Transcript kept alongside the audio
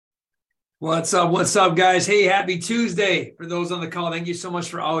What's up? What's up, guys? Hey, happy Tuesday for those on the call. Thank you so much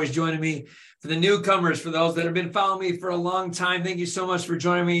for always joining me. For the newcomers, for those that have been following me for a long time, thank you so much for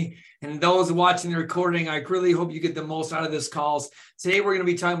joining me. And those watching the recording, I really hope you get the most out of this calls. Today, we're going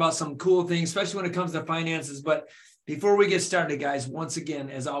to be talking about some cool things, especially when it comes to finances. But before we get started, guys, once again,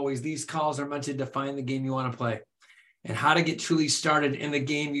 as always, these calls are meant to define the game you want to play and how to get truly started in the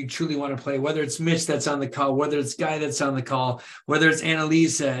game you truly want to play, whether it's Mitch that's on the call, whether it's Guy that's on the call, whether it's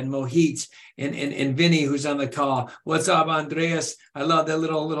Annalisa and Mohit and Vinny who's on the call. What's up, Andreas? I love that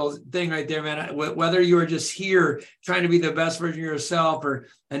little thing right there, man. Whether you are just here trying to be the best version of yourself or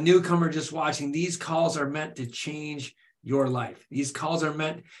a newcomer just watching, these calls are meant to change your life. These calls are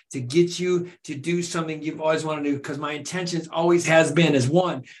meant to get you to do something you've always wanted to do, because my intentions always has been is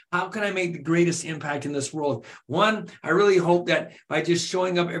one, how can I make the greatest impact in this world? One, I really hope that by just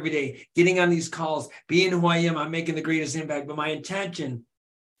showing up every day, getting on these calls, being who I am, I'm making the greatest impact. But my intention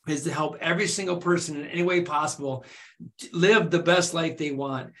is to help every single person in any way possible live the best life they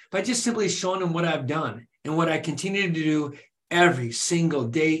want by just simply showing them what I've done and what I continue to do every single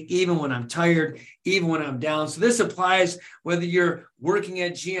day, even when I'm tired, even when I'm down. So this applies whether you're working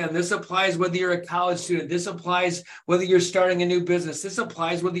at GM. This applies whether you're a college student. This applies whether you're starting a new business. This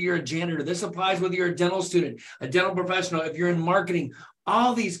applies whether you're a janitor. This applies whether you're a dental student, a dental professional, if you're in marketing.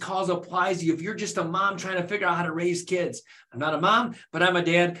 All these calls apply to you if you're just a mom trying to figure out how to raise kids. I'm not a mom, but I'm a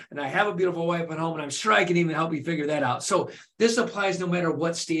dad, and I have a beautiful wife at home, and I'm sure I can even help you figure that out. So this applies no matter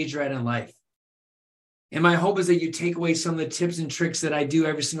what stage you're at in life. And my hope is that you take away some of the tips and tricks that I do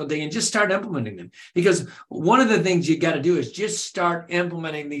every single day and just start implementing them. Because one of the things you got to do is just start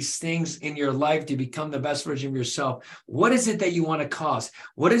implementing these things in your life to become the best version of yourself. What is it that you want to cause?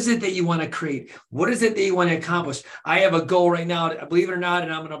 What is it that you want to create? What is it that you want to accomplish? I have a goal right now, believe it or not,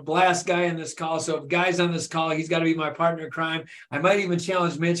 and I'm going to blast Guy on this call. So if Guy's on this call, he's got to be my partner in crime. I might even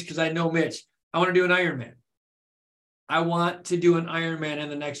challenge Mitch because I know Mitch. I want to do an Ironman. I want to do an Ironman in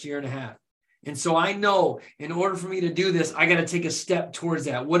the next year and a half. And so I know in order for me to do this, I got to take a step towards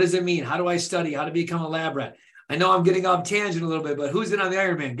that. What does it mean? How do I study? How to become a lab rat? I know I'm getting off tangent a little bit, but who's in on the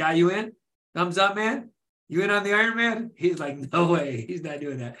Ironman? Guy, you in? Thumbs up, man. You in on the Ironman? He's like, no way. He's not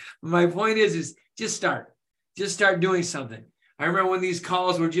doing that. But my point is just start. Just start doing something. I remember when these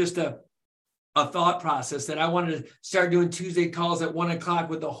calls were just a thought process that I wanted to start doing Tuesday calls at 1 o'clock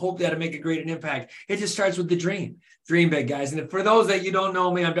with the hope that it'd make a great impact. It just starts with the dream. Dream big, guys. And for those that you don't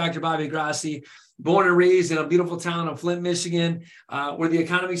know me, I'm Dr. Bobby Grassi, born and raised in a beautiful town of Flint, Michigan, where the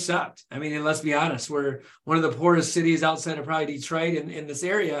economy sucked. I mean, and let's be honest, we're one of the poorest cities outside of probably Detroit in this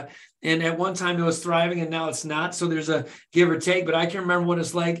area. And at one time it was thriving and now it's not. So there's a give or take, but I can remember what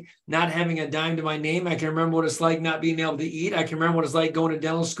it's like not having a dime to my name. I can remember what it's like not being able to eat. I can remember what it's like going to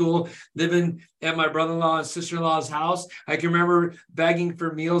dental school, living at my brother-in-law and sister-in-law's house. I can remember begging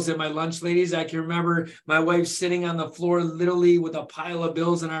for meals at my lunch ladies. I can remember my wife sitting on the floor literally with a pile of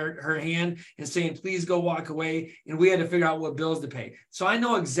bills in her hand and saying, please go walk away. And we had to figure out what bills to pay. So I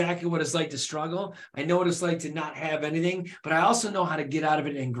know exactly what it's like to struggle. I know what it's like to not have anything, but I also know how to get out of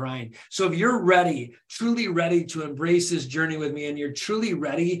it and grind. So if you're ready, truly ready to embrace this journey with me, and you're truly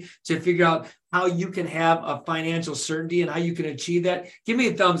ready to figure out how you can have a financial certainty and how you can achieve that, give me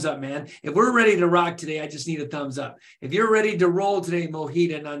a thumbs up, man. If we're ready to rock today, I just need a thumbs up. If you're ready to roll today,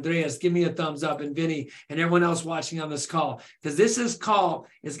 Mohit and Andreas, give me a thumbs up, and Vinny and everyone else watching on this call, because this call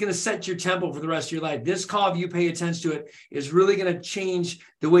is going to set your tempo for the rest of your life. This call, if you pay attention to it, is really going to change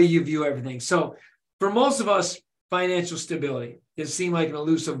the way you view everything. So for most of us, financial stability can seem like an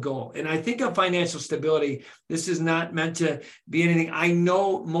elusive goal. And I think of financial stability, this is not meant to be anything. I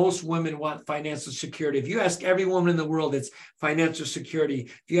know most women want financial security. If you ask every woman in the world, it's financial security.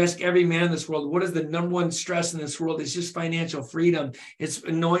 If you ask every man in this world, what is the number one stress in this world? It's just financial freedom. It's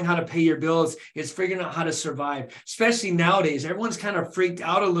knowing how to pay your bills. It's figuring out how to survive. Especially nowadays, everyone's kind of freaked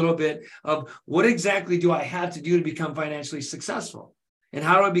out a little bit of what exactly do I have to do to become financially successful? And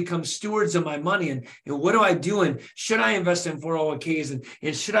how do I become stewards of my money? And what do I do? And should I invest in 401ks?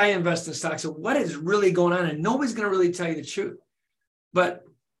 And should I invest in stocks? So what is really going on? And nobody's going to really tell you the truth. But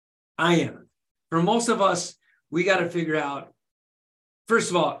I am. For most of us, we got to figure out, first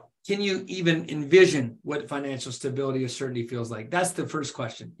of all, can you even envision what financial stability or certainty feels like? That's the first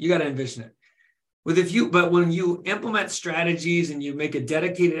question. You got to envision it. But when you implement strategies and you make a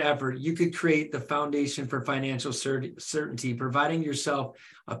dedicated effort, you could create the foundation for financial certainty, providing yourself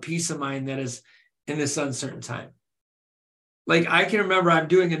a peace of mind that is in this uncertain time. Like I can remember I'm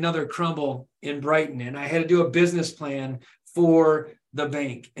doing another crumble in Brighton, and I had to do a business plan for the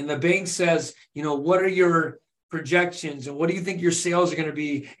bank. And the bank says, what are your projections and what do you think your sales are going to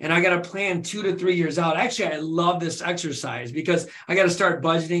be? And I got to plan 2 to 3 years out. Actually, I love this exercise because I got to start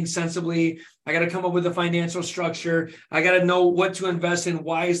budgeting sensibly. I got to come up with a financial structure. I got to know what to invest in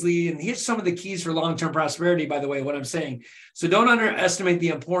wisely. And here's some of the keys for long-term prosperity, by the way, what I'm saying. So don't underestimate the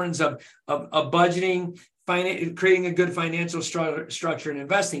importance of budgeting, creating a good financial structure and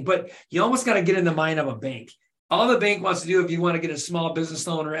investing. But you almost got to get in the mind of a bank. All the bank wants to do if you want to get a small business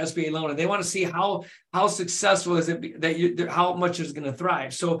loan or SBA loan, and they want to see how successful is it that how much is going to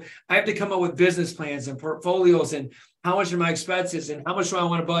thrive. So I have to come up with business plans and portfolios and how much are my expenses and how much do I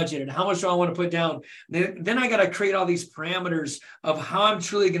want to budget and how much do I want to put down. Then I got to create all these parameters of how I'm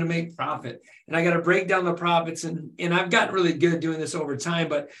truly going to make profit. And I got to break down the profits. And I've gotten really good at doing this over time.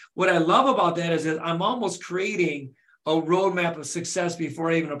 But what I love about that is that I'm almost creating a roadmap of success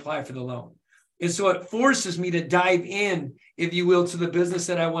before I even apply for the loan. And so it forces me to dive in, if you will, to the business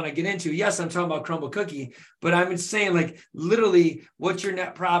that I want to get into. Yes, I'm talking about Crumble Cookie, but I'm saying like literally, what's your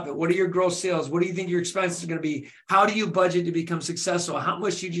net profit? What are your gross sales? What do you think your expenses are going to be? How do you budget to become successful? How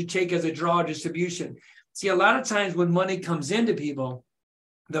much should you take as a draw distribution? See, a lot of times when money comes into people,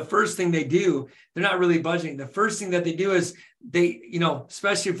 the first thing they do, they're not really budgeting. The first thing that they do is they,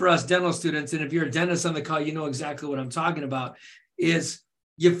 especially for us dental students, and if you're a dentist on the call, you know exactly what I'm talking about, is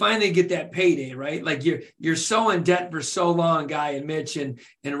you finally get that payday, right? Like you're so in debt for so long, Guy and Mitch and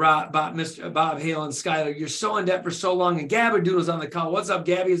Rob, Mr. Bob Hale and Skylar. You're so in debt for so long. And Gabberdoodle's on the call. What's up,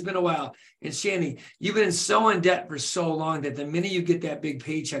 Gabby? It's been a while. And Shanny, you've been so in debt for so long that the minute you get that big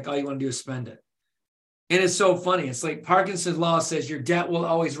paycheck, all you want to do is spend it. And it's so funny. It's like Parkinson's law says your debt will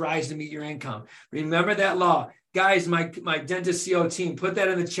always rise to meet your income. Remember that law. Guys, my dentist CO team, put that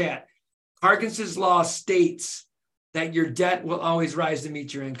in the chat. Parkinson's law states that your debt will always rise to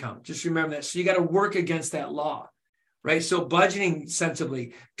meet your income. Just remember that. So you got to work against that law, right? So budgeting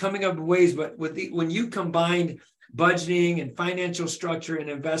sensibly, coming up with ways, but when you combine budgeting and financial structure and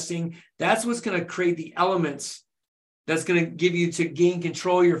investing, that's what's going to create the elements that's going to give you to gain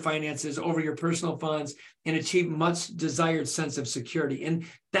control of your finances over your personal funds and achieve much desired sense of security. And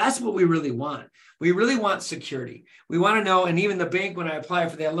that's what we really want. We really want security. We want to know, and even the bank, when I apply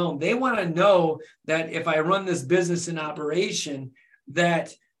for that loan, they want to know that if I run this business in operation,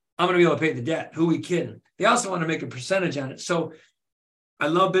 that I'm going to be able to pay the debt. Who are we kidding? They also want to make a percentage on it. So I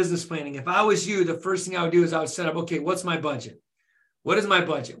love business planning. If I was you, the first thing I would do is I would set up, okay, what's my budget? What is my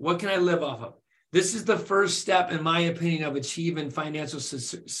budget? What can I live off of? This is the first step, in my opinion, of achieving financial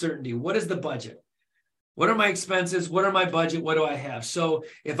certainty. What is the budget? What are my expenses? What are my budget? What do I have? So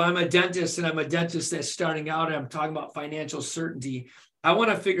if I'm a dentist and I'm a dentist that's starting out and I'm talking about financial certainty, I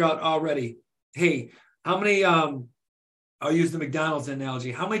want to figure out already, hey, how many, I'll use the McDonald's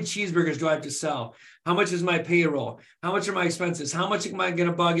analogy. How many cheeseburgers do I have to sell? How much is my payroll? How much are my expenses? How much am I going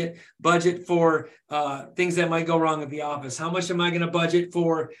to budget for things that might go wrong at the office? How much am I going to budget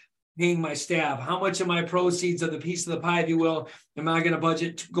for paying my staff? How much of my proceeds of the piece of the pie, if you will, am I going to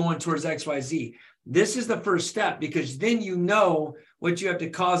budget going towards XYZ? This is the first step, because then you know what you have to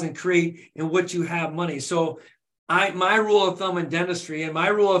cause and create and what you have money. So my rule of thumb in dentistry and my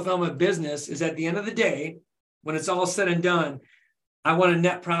rule of thumb in business is, at the end of the day, when it's all said and done, I want a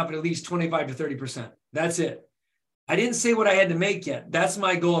net profit at least 25 to 30%. That's it. I didn't say what I had to make yet. That's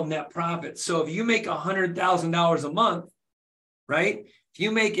my goal of net profit. So if you make $100,000 a month, right?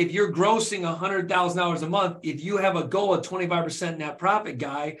 If you're grossing $100,000 a month, if you have a goal of 25% net profit,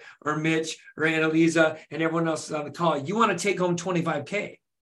 Guy or Mitch or Annalisa and everyone else on the call, you want to take home 25K.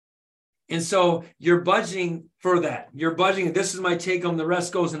 And so you're budgeting for that. You're budgeting, this is my take home, the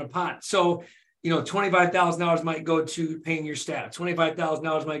rest goes in a pot. So, $25,000 might go to paying your staff.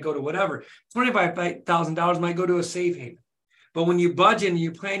 $25,000 might go to whatever. $25,000 might go to a safe haven. But when you budget and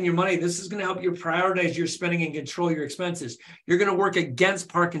you plan your money, this is going to help you prioritize your spending and control your expenses. You're going to work against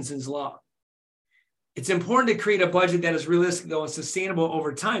Parkinson's law. It's important to create a budget that is realistic, though, and sustainable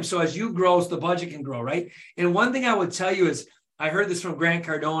over time. So as you grow, the budget can grow, right? And one thing I would tell you is, I heard this from Grant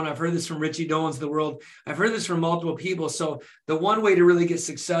Cardone. I've heard this from Richie Dolan's of the world. I've heard this from multiple people. So the one way to really get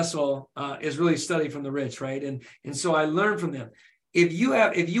successful is really study from the rich, right? And so I learned from them. If you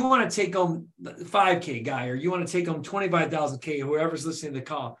want to take home 5K, Guy, or you want to take home 25,000K, whoever's listening to the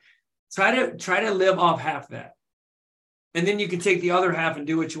call, try to live off half that. And then you can take the other half and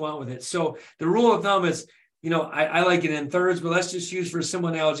do what you want with it. So the rule of thumb is, I like it in thirds, but let's just use, for a simple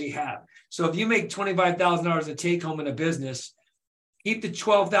analogy, half. So if you make $25,000 a take home in a business, keep the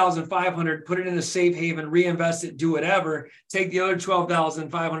 $12,500, put it in a safe haven, reinvest it, do whatever. Take the other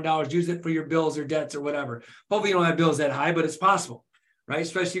 $12,500, use it for your bills or debts or whatever. Hopefully you don't have bills that high, but it's possible, right?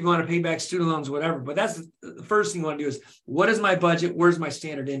 Especially if you want to pay back student loans, whatever. But that's the first thing you want to do is, what is my budget? Where's my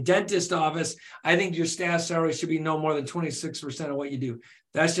standard? In dentist office, I think your staff salary should be no more than 26% of what you do.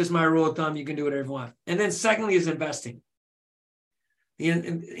 That's just my rule of thumb. You can do whatever you want. And then secondly is investing.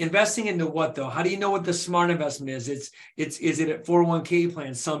 Investing into what though? How do you know what the smart investment is? Is it at 401k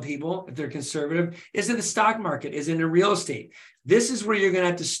plans? Some people, if they're conservative, is it the stock market? Is it in real estate? This is where you're going to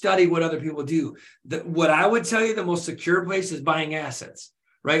have to study what other people do. What I would tell you, the most secure place is buying assets,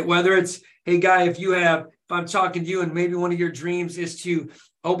 right? Whether it's, hey guy, if I'm talking to you and maybe one of your dreams is to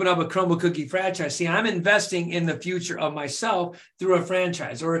open up a crumble cookie franchise. See, I'm investing in the future of myself through a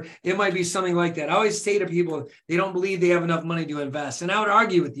franchise, or it might be something like that. I always say to people, they don't believe they have enough money to invest. And I would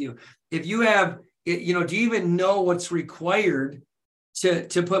argue with you, if you have, do you even know what's required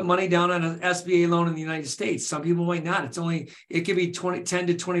to put money down on an SBA loan in the United States? Some people might not. It could be 10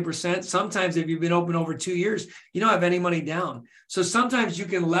 to 20%. Sometimes if you've been open over 2 years, you don't have any money down. So sometimes you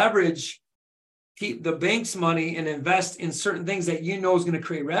can leverage keep the bank's money and invest in certain things that you know is going to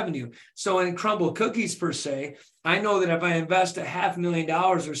create revenue. So in crumble cookies per se, I know that if I invest $500,000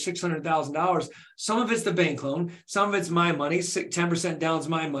 or $600,000, some of it's the bank loan, some of it's my money, 10% down is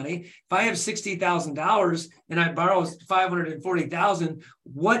my money. If I have $60,000 and I borrow $540,000,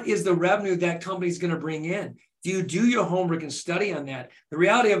 what is the revenue that company's going to bring in? Do you do your homework and study on that? The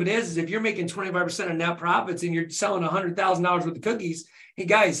reality of it is if you're making 25% of net profits and you're selling $100,000 worth of cookies, hey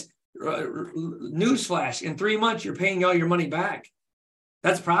guys, newsflash, in 3 months, you're paying all your money back.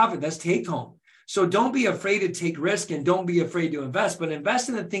 That's profit. That's take home. So don't be afraid to take risk and don't be afraid to invest, but invest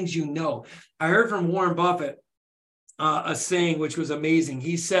in the things you know. I heard from Warren Buffett a saying, which was amazing.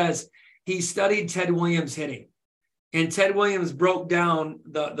 He says he studied Ted Williams hitting, and Ted Williams broke down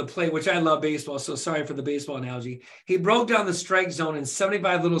the play, which I love baseball. So sorry for the baseball analogy. He broke down the strike zone in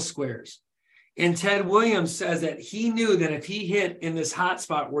 75 little squares. And Ted Williams says that he knew that if he hit in this hot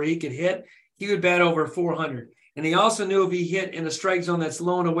spot where he could hit, he would bat over 400. And he also knew if he hit in a strike zone that's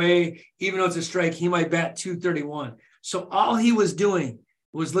low and away, even though it's a strike, he might bat 231. So all he was doing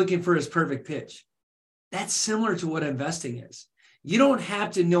was looking for his perfect pitch. That's similar to what investing is. You don't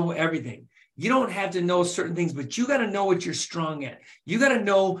have to know everything. You don't have to know certain things, but you got to know what you're strong at. You got to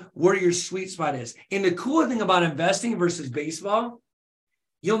know where your sweet spot is. And the cool thing about investing versus baseball,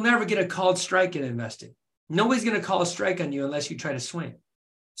 you'll never get a called strike in investing. Nobody's going to call a strike on you unless you try to swing.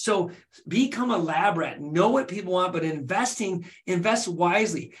 So become a lab rat. Know what people want, but invest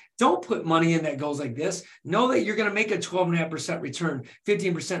wisely. Don't put money in that goes like this. Know that you're going to make a 12.5% return,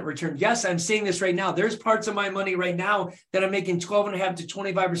 15% return. Yes, I'm saying this right now. There's parts of my money right now that I'm making 12.5 to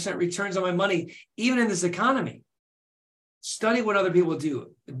 25% returns on my money, even in this economy. Study what other people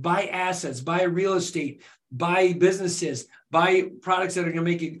do. Buy assets, buy real estate, buy businesses, buy products that are going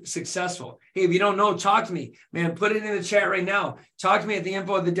to make you successful. Hey, if you don't know, talk to me, man. Put it in the chat right now. Talk to me at the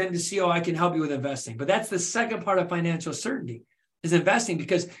info of the dentist CEO. I can help you with investing. But that's the second part of financial certainty is investing,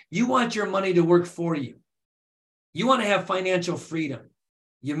 because you want your money to work for you. You want to have financial freedom.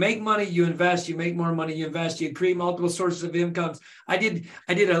 You make money, you invest, you make more money, you invest, you create multiple sources of incomes. I did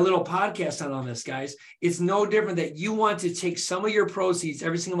a little podcast on all this, guys. It's no different that you want to take some of your proceeds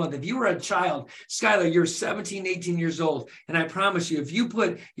every single month. If you were a child, Skylar, you're 17, 18 years old. And I promise you, if you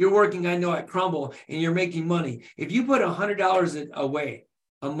you're working, I know at Crumble, and you're making money. If you put $100 away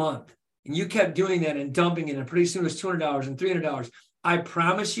a month and you kept doing that and dumping it, and pretty soon it's $200 and $300, I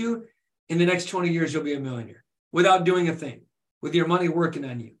promise you in the next 20 years, you'll be a millionaire without doing a thing. With your money working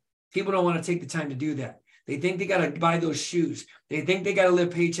on you. People don't want to take the time to do that. They think they got to buy those shoes. They think they got to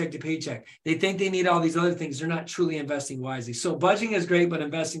live paycheck to paycheck. They think they need all these other things. They're not truly investing wisely. So budgeting is great, but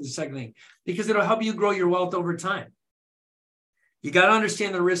investing is the second thing, because it'll help you grow your wealth over time. You got to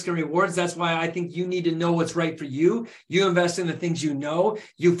understand the risk and rewards. That's why I think you need to know what's right for you. You invest in the things you know.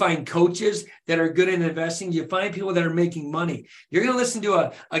 You find coaches that are good in investing. You find people that are making money. You're going to listen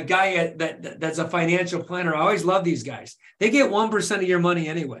to a guy that's a financial planner. I always love these guys. They get 1% of your money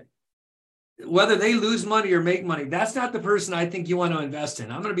anyway. Whether they lose money or make money, that's not the person I think you want to invest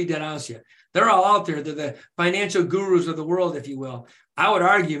in. I'm going to be dead honest with you. They're all out there. They're the financial gurus of the world, if you will. I would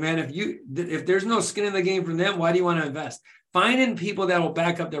argue, man, if there's no skin in the game from them, why do you want to invest? Finding people that will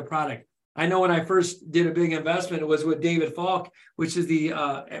back up their product. I know when I first did a big investment, it was with David Falk, which is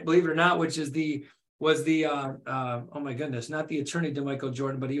believe it or not, oh my goodness, not the attorney to Michael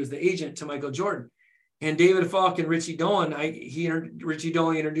Jordan, but he was the agent to Michael Jordan. And David Falk and Richie Dolan, Richie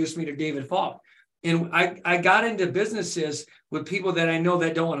Dolan introduced me to David Falk. And I got into businesses with people that I know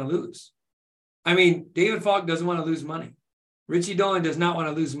that don't want to lose. I mean, David Falk doesn't want to lose money. Richie Dolan does not want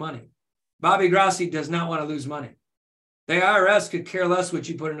to lose money. Bobby Grassi does not want to lose money. The IRS could care less what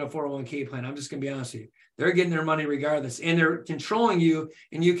you put in a 401k plan. I'm just going to be honest with you. They're getting their money regardless, and they're controlling you,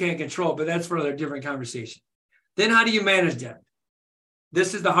 and you can't control, but that's for a different conversation. Then how do you manage debt?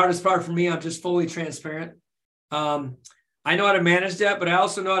 This is the hardest part for me. I'm just fully transparent. I know how to manage debt, but I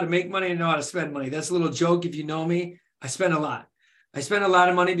also know how to make money and know how to spend money. That's a little joke. If you know me, I spend a lot. I spend a lot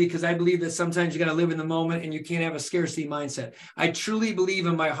of money because I believe that sometimes you got to live in the moment and you can't have a scarcity mindset. I truly believe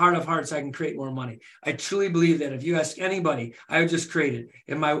in my heart of hearts I can create more money. I truly believe that if you ask anybody, I would just create it.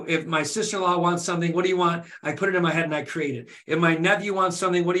 If my sister-in-law wants something, what do you want? I put it in my head and I create it. If my nephew wants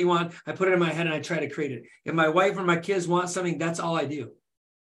something, what do you want? I put it in my head and I try to create it. If my wife or my kids want something, that's all I do.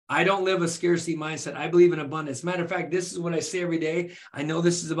 I don't live a scarcity mindset. I believe in abundance. Matter of fact, this is what I say every day. I know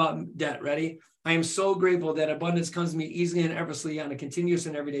this is about debt. Ready? I am so grateful that abundance comes to me easily and effortlessly on a continuous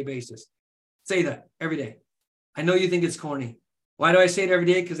and everyday basis. Say that every day. I know you think it's corny. Why do I say it every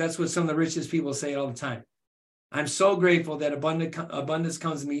day? Because that's what some of the richest people say all the time. I'm so grateful that abundance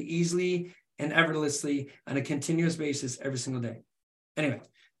comes to me easily and effortlessly on a continuous basis every single day. Anyway,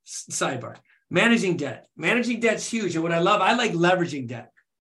 sidebar. Managing debt. Managing debt's huge. And what I like leveraging debt.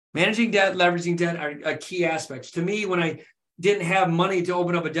 Managing debt, leveraging debt are key aspects. To me, when I didn't have money to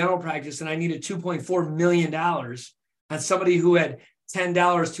open up a dental practice and I needed $2.4 million on somebody who had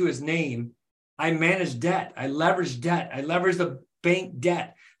 $10 to his name, I managed debt. I leveraged debt. I leveraged the bank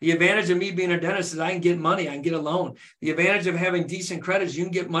debt. The advantage of me being a dentist is I can get money. I can get a loan. The advantage of having decent credits, you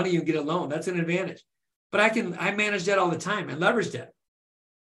can get money, you can get a loan. That's an advantage. But I manage debt all the time. I leverage debt.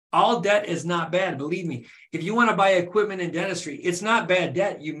 All debt is not bad. Believe me, if you want to buy equipment in dentistry, it's not bad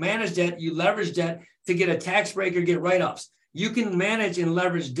debt. You manage debt, you leverage debt to get a tax break or get write-offs. You can manage and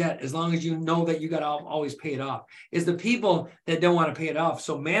leverage debt as long as you know that you got to always pay it off. It's the people that don't want to pay it off.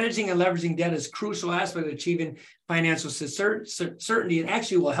 So managing and leveraging debt is a crucial aspect of achieving financial certainty and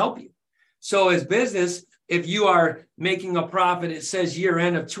actually will help you. So as business, if you are making a profit, it says year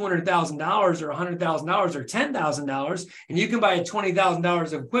end of $200,000 or $100,000 or $10,000, and you can buy a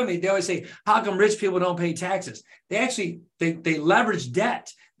 $20,000 of equipment. They always say, how come rich people don't pay taxes? They leverage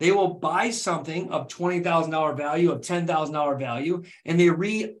debt. They will buy something of $20,000 value, of $10,000 value, and they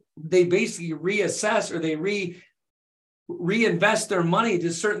basically reassess or they reinvest their money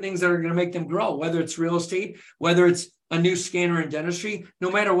to certain things that are going to make them grow, whether it's real estate, whether it's a new scanner in dentistry,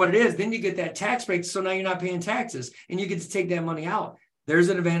 no matter what it is, then you get that tax break. So now you're not paying taxes and you get to take that money out. There's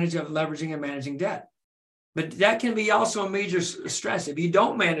an advantage of leveraging and managing debt. But that can be also a major stress. If you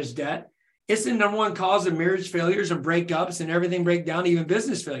don't manage debt, it's the number one cause of marriage failures and breakups and everything break down, even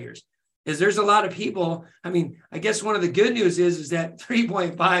business failures. There's a lot of people. I mean, I guess one of the good news is that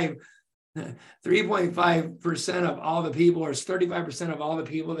 3.5% of all the people, or 35% of all the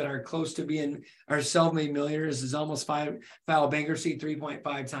people that are close to are self-made millionaires is almost filed bankruptcy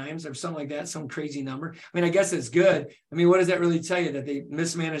 3.5 times or something like that, some crazy number. I mean, I guess it's good. I mean, what does that really tell you? That they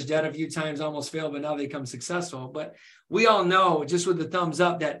mismanaged debt a few times, almost failed, but now they become successful. But we all know, just with the thumbs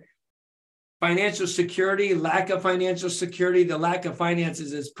up, that financial security, lack of financial security, the lack of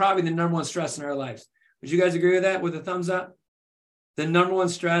finances is probably the number one stress in our lives. Would you guys agree with that with a thumbs up? The number one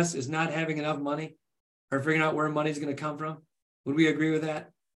stress is not having enough money or figuring out where money is going to come from. Would we agree with that?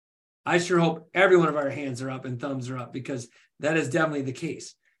 I sure hope every one of our hands are up and thumbs are up, because that is definitely the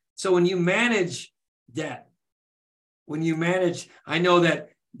case. So when you manage debt, I know that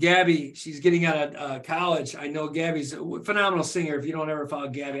Gabby, she's getting out of college. I know Gabby's a phenomenal singer. If you don't ever follow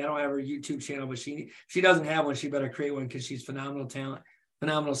Gabby, I don't have her YouTube channel, but she doesn't have one. She better create one, because she's phenomenal talent,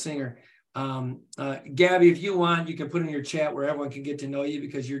 phenomenal singer. Gabby, if you want, you can put in your chat where everyone can get to know you,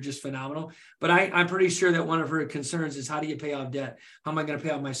 because you're just phenomenal. But I'm pretty sure that one of her concerns is, how do you pay off debt? How am I going to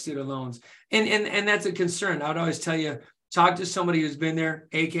pay off my student loans? And that's a concern. I would always tell you, talk to somebody who's been there,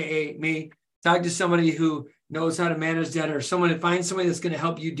 AKA me. Talk to somebody who knows how to manage debt, or find somebody that's going to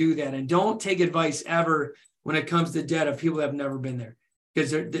help you do that. And don't take advice ever when it comes to debt of people that have never been there,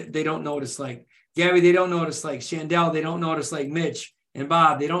 because they don't know what it's like. Gabby, they don't know what it's like. Chandel, they don't know what it's like. Mitch and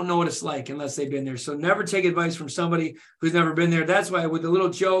Bob, they don't know what it's like unless they've been there. So never take advice from somebody who's never been there. That's why, with a little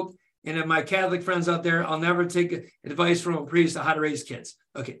joke, and if my Catholic friends out there, I'll never take advice from a priest on how to raise kids.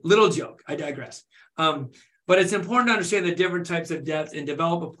 Okay, little joke. I digress. But it's important to understand the different types of debt and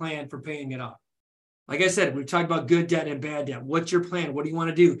develop a plan for paying it off. Like I said, we've talked about good debt and bad debt. What's your plan? What do you want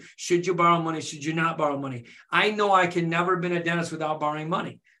to do? Should you borrow money? Should you not borrow money? I know I can never been a dentist without borrowing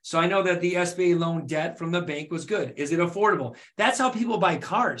money. So I know that the SBA loan debt from the bank was good. Is it affordable? That's how people buy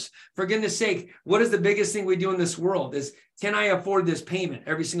cars. For goodness sake, what is the biggest thing we do in this world? Is, can I afford this payment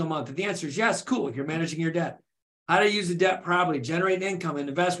every single month? If the answer is yes, cool. You're managing your debt. How to use the debt properly, generate income and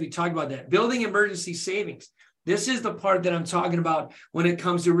invest. We talked about that. Building emergency savings. This is the part that I'm talking about when it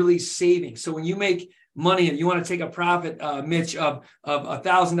comes to really saving. So when you make money and you want to take a profit, Mitch, of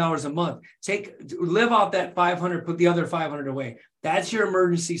 $1,000 a month, live off that 500, put the other 500 away. That's your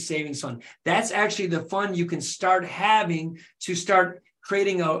emergency savings fund. That's actually the fund you can start having to start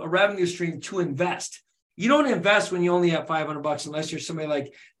creating a revenue stream to invest. You don't invest when you only have $500 unless you're somebody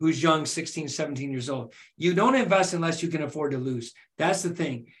like who's young, 16, 17 years old. You don't invest unless you can afford to lose. That's the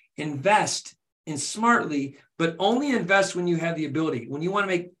thing. Invest in smartly, but only invest when you have the ability, when you want to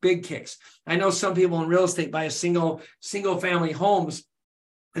make big kicks. I know some people in real estate buy a single family homes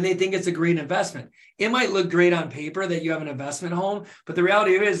and they think it's a great investment. It might look great on paper that you have an investment home, but the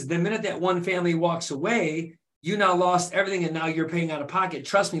reality is the minute that one family walks away, you now lost everything and now you're paying out of pocket.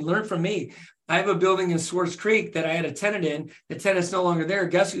 Trust me, learn from me. I have a building in Swartz Creek that I had a tenant in. The tenant's no longer there.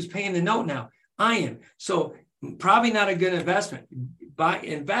 Guess who's paying the note now? I am. So probably not a good investment.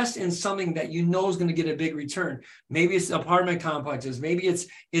 Invest in something that you know is going to get a big return. Maybe it's apartment complexes. Maybe it's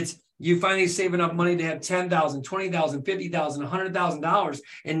you finally save enough money to have $10,000, $20,000, $50,000, $100,000,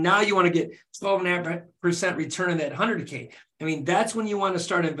 and now you want to get 12.5% return on that $100K. I mean, that's when you want to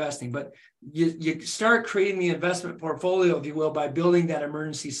start investing. But you start creating the investment portfolio, if you will, by building that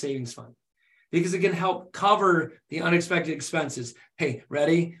emergency savings fund, because it can help cover the unexpected expenses. Hey,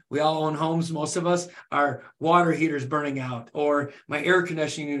 ready? We all own homes. Most of us, our water heater's burning out or my air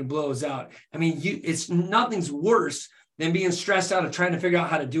conditioning unit blows out. I mean, it's nothing's worse than being stressed out of trying to figure out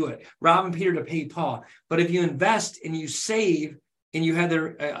how to do it. Robbing Peter to pay Paul. But if you invest and you save and you have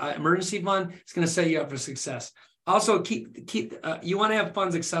the emergency fund, it's going to set you up for success. Also, you want to have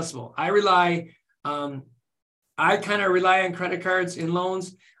funds accessible. I kind of rely on credit cards and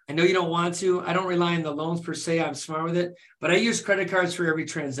loans. I know you don't want to. I don't rely on the loans per se. I'm smart with it, but I use credit cards for every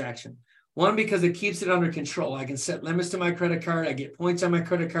transaction. One, because it keeps it under control. I can set limits to my credit card. I get points on my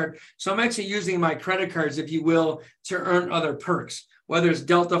credit card. So I'm actually using my credit cards, if you will, to earn other perks, whether it's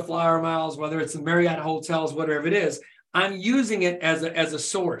Delta Flower Miles, whether it's the Marriott hotels, whatever it is. I'm using it as a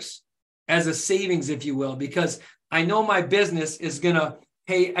source, as a savings, if you will, because I know my business is going to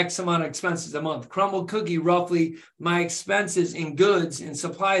pay X amount of expenses a month. Crumble Cookie, roughly my expenses in goods and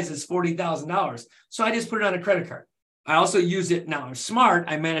supplies is $40,000. So I just put it on a credit card. I also use it now. I'm smart.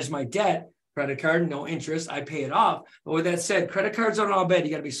 I manage my debt, credit card, no interest. I pay it off. But with that said, credit cards aren't all bad.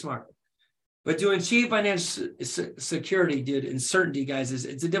 You got to be smart. But to achieve financial security, dude, and certainty, guys,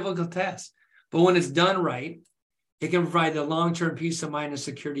 it's a difficult task. But when it's done right, it can provide the long-term peace of mind and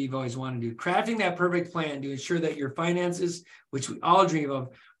security you've always wanted to do. Crafting that perfect plan to ensure that your finances, which we all dream of,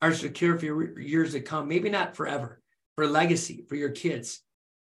 are secure for years to come. Maybe not forever, for legacy, for your kids.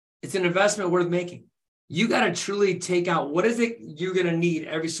 It's an investment worth making. You got to truly take out what is it you're going to need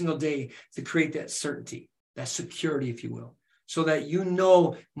every single day to create that certainty, that security, if you will, so that you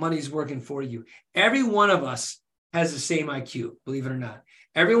know money's working for you. Every one of us has the same IQ, believe it or not.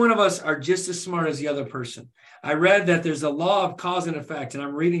 Every one of us are just as smart as the other person. I read that there's a law of cause and effect, and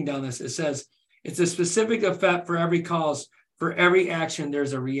I'm reading down this. It says it's a specific effect for every cause. For every action,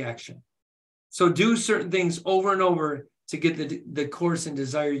 there's a reaction. So do certain things over and over to get the course and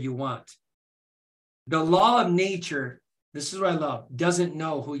desire you want. The law of nature, this is what I love, doesn't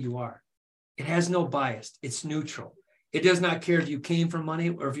know who you are. It has no bias. It's neutral. It does not care if you came from money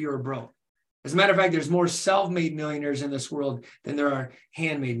or if you were broke. As a matter of fact, there's more self-made millionaires in this world than there are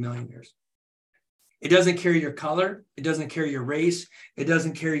handmade millionaires. It doesn't care your color. It doesn't care your race. It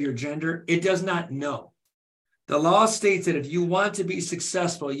doesn't care your gender. It does not know. The law states that if you want to be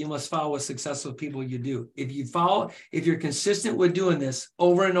successful, you must follow what successful people you do. If you're consistent with doing this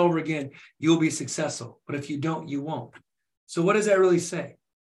over and over again, you'll be successful. But if you don't, you won't. So what does that really say?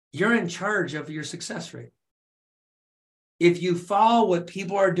 You're in charge of your success rate. If you follow what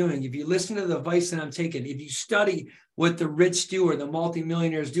people are doing, if you listen to the advice that I'm taking, if you study what the rich do or the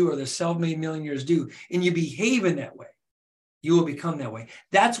multimillionaires do or the self-made millionaires do, and you behave in that way, you will become that way.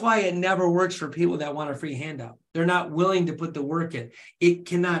 That's why it never works for people that want a free handout. They're not willing to put the work in. It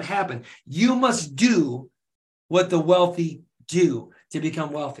cannot happen. You must do what the wealthy do to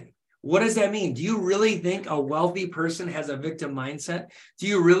become wealthy. What does that mean? Do you really think a wealthy person has a victim mindset? Do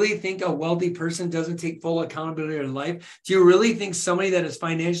you really think a wealthy person doesn't take full accountability of their life? Do you really think somebody that is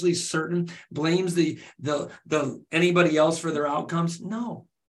financially certain blames the anybody else for their outcomes? No.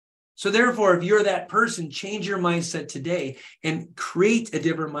 So therefore, if you're that person, change your mindset today and create a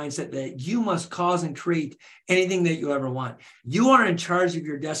different mindset that you must cause and create anything that you ever want. You are in charge of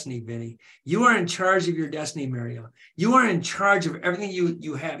your destiny, Vinny. You are in charge of your destiny, Mario. You are in charge of everything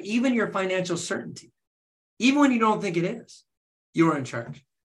you have, even your financial certainty. Even when you don't think it is, you are in charge.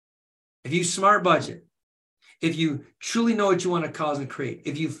 If you smart budget, if you truly know what you want to cause and create,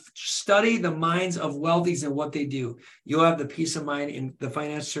 if you study the minds of wealthies and what they do, you'll have the peace of mind and the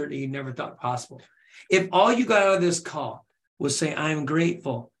financial certainty you never thought possible. If all you got out of this call was say, I'm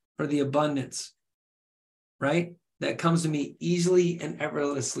grateful for the abundance, right? That comes to me easily and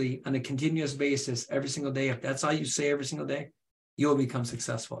effortlessly on a continuous basis every single day. If that's all you say every single day, you will become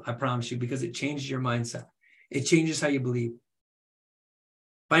successful. I promise you, because it changes your mindset. It changes how you believe.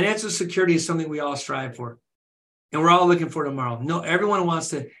 Financial security is something we all strive for. And we're all looking for tomorrow. No, everyone wants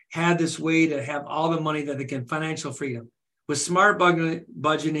to have this way to have all the money that they can, financial freedom. With smart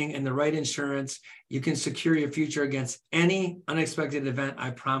budgeting and the right insurance, you can secure your future against any unexpected event, I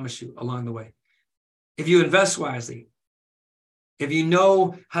promise you, along the way. If you invest wisely, if you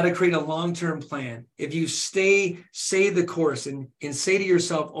know how to create a long-term plan, if you stay the course and say to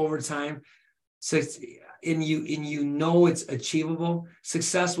yourself over time, and you know it's achievable,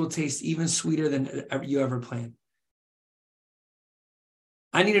 success will taste even sweeter than you ever planned.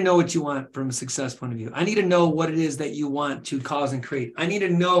 I need to know what you want from a success point of view. I need to know what it is that you want to cause and create. I need to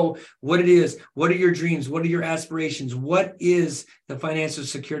know what it is. What are your dreams? What are your aspirations? What is the financial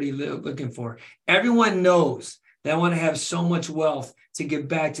security looking for? Everyone knows that I want to have so much wealth to give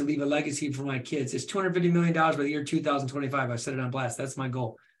back, to leave a legacy for my kids. It's $250 million by the year 2025. I've set it on blast. That's my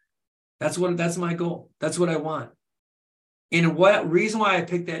goal. That's my goal. That's what I want. And what reason why I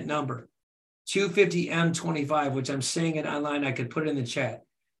picked that number, 250M25, which I'm saying it online, I could put it in the chat.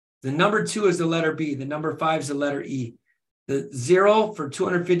 The number 2 is the letter B. The number 5 is the letter E. The 0 for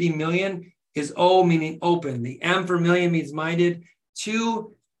 250 million is O, meaning open. The M for million means minded.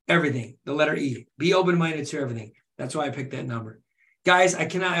 2, everything, the letter E. Be open-minded to everything. That's why I picked that number. Guys, I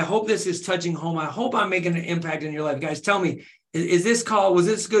hope this is touching home. I hope I'm making an impact in your life. Guys, tell me, was this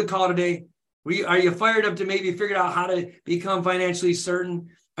a good call today? Are you fired up to maybe figure out how to become financially certain?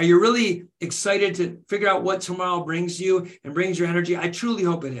 Are you really excited to figure out what tomorrow brings you and brings your energy? I truly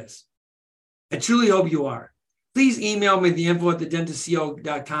hope it is. I truly hope you are. Please email me the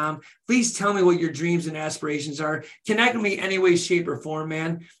info@thedentistco.com. Please tell me what your dreams and aspirations are. Connect with me any way, shape, or form,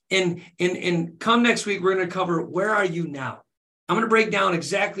 man. And come next week, we're going to cover where are you now? I'm going to break down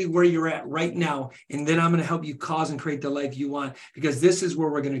exactly where you're at right now, and then I'm going to help you cause and create the life you want, because this is where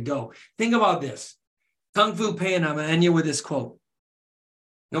we're going to go. Think about this. Kung Fu Pan, I'm going to end you with this quote.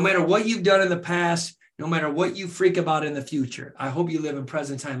 No matter what you've done in the past, no matter what you freak about in the future, I hope you live in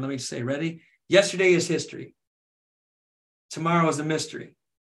present time. Let me say, ready? Yesterday is history. Tomorrow is a mystery.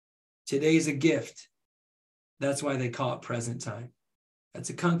 Today is a gift. That's why they call it present time. That's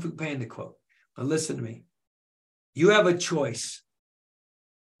a Kung Fu Panda quote. But listen to me. You have a choice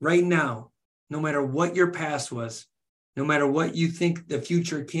right now, no matter what your past was, no matter what you think the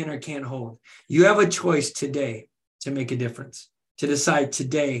future can or can't hold. You have a choice today to make a difference, to decide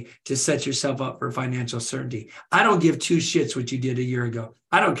today to set yourself up for financial certainty. I don't give two shits what you did a year ago.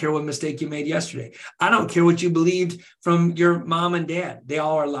 I don't care what mistake you made yesterday. I don't care what you believed from your mom and dad. They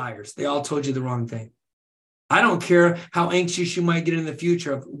all are liars. They all told you the wrong thing. I don't care how anxious you might get in the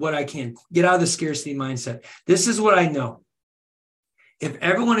future of what I can. Get out of the scarcity mindset. This is what I know. If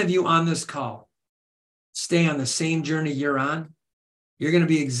every one of you on this call stay on the same journey you're on, you're going to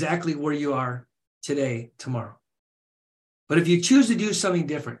be exactly where you are today, tomorrow. But if you choose to do something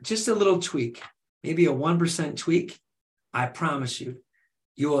different, just a little tweak, maybe a 1% tweak, I promise you,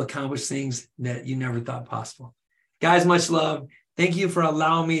 you will accomplish things that you never thought possible. Guys, much love. Thank you for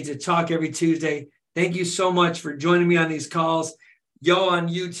allowing me to talk every Tuesday. Thank you so much for joining me on these calls. Yo on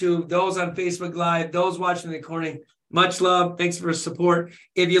YouTube, those on Facebook Live, those watching the recording, much love. Thanks for support.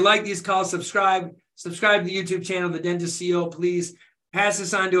 If you like these calls, subscribe to the YouTube channel, The Dentist CEO. Please pass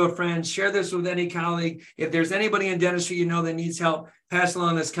this on to a friend. Share this with any colleague. If there's anybody in dentistry you know that needs help, pass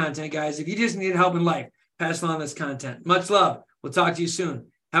along this content, guys. If you just need help in life, pass along this content. Much love. We'll talk to you soon.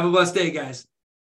 Have a blessed day, guys.